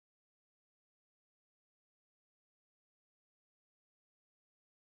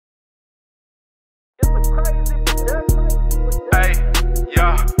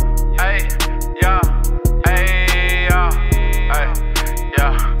yeah, hey, yeah, hey, yeah, hey,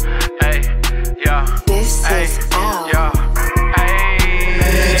 yeah, hey, yeah. This is out. Yeah,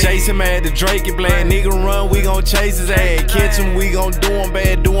 hey. Chase him at the Drake and Black nigga run, we gon' chase his ass. Catch him, we gon' do him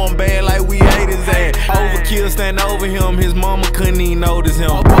bad like we hate his ass. Overkill stand over him, his mama couldn't even notice him.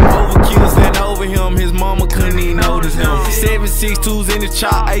 Overkill stand over him, his mama couldn't even notice him. 7.62s in the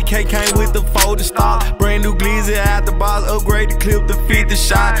chop, AK came with the folded stock. Brand new glizzy out the box, upgrade the clip to fit the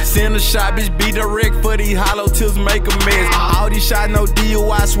shot. Send a shot, bitch, be direct for these hollow tips, make a mess. All these shots, no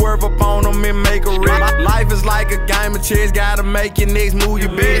DUI, swerve up on them and make a wreck. Life is like a game of chess, gotta make your next move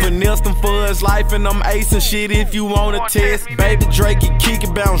your best. Finesse them for his life and I'm acing shit if you wanna test. Baby Drake, you kick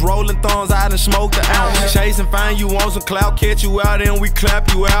it, bounce, rolling thumbs out and smoke the ounce. Chase and find you want some clout, catch you out and we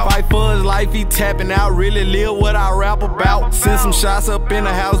clap you out. Fight for his life, he tapping out, really live what I rap about. Send some shots up in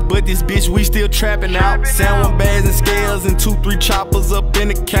the house, but this bitch we still trapping out. Sound bags and scales and 2-3 choppers up in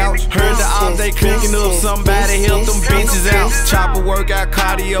the couch. Heard the ops, they clicking up, somebody help them bitches out. Chopper workout,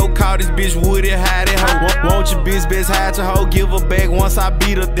 cardio, call this bitch Woody, hide it hoe. Want your bitch best hide your hoe, give her back once I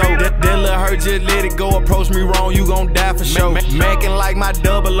beat her though. That little hurt, just let it go, approach me wrong, you gon' die for sure. Mackin' like my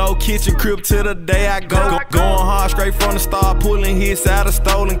 00 kitchen crib till the day I go. Going hard straight from the start, pulling hits out of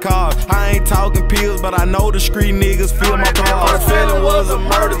stolen cars. I ain't talking pills, but I know the street niggas feel my cars. First feeling was a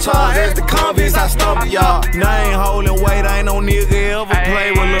murder charge, as the convicts I stumped y'all. Now I ain't holding weight, I ain't no nigga ever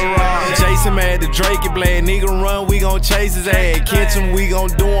play with Lil Rob. Chase him at the Drake and Black nigga run, we gon' chase his ass. Catch him, we gon'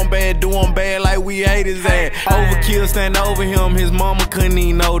 do him bad like we hate his ass. Overkill stand over him, his mama couldn't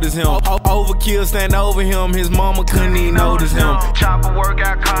even notice him. Overkill stand over him, his mama couldn't even notice him. Chopper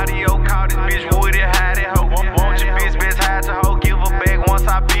workout, cardio, call this bitch Woody, hide it hoe. Want your bitch best hide your hoe, give her back once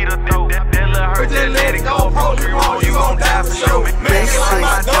I beat her though. That little hurt, just let it go.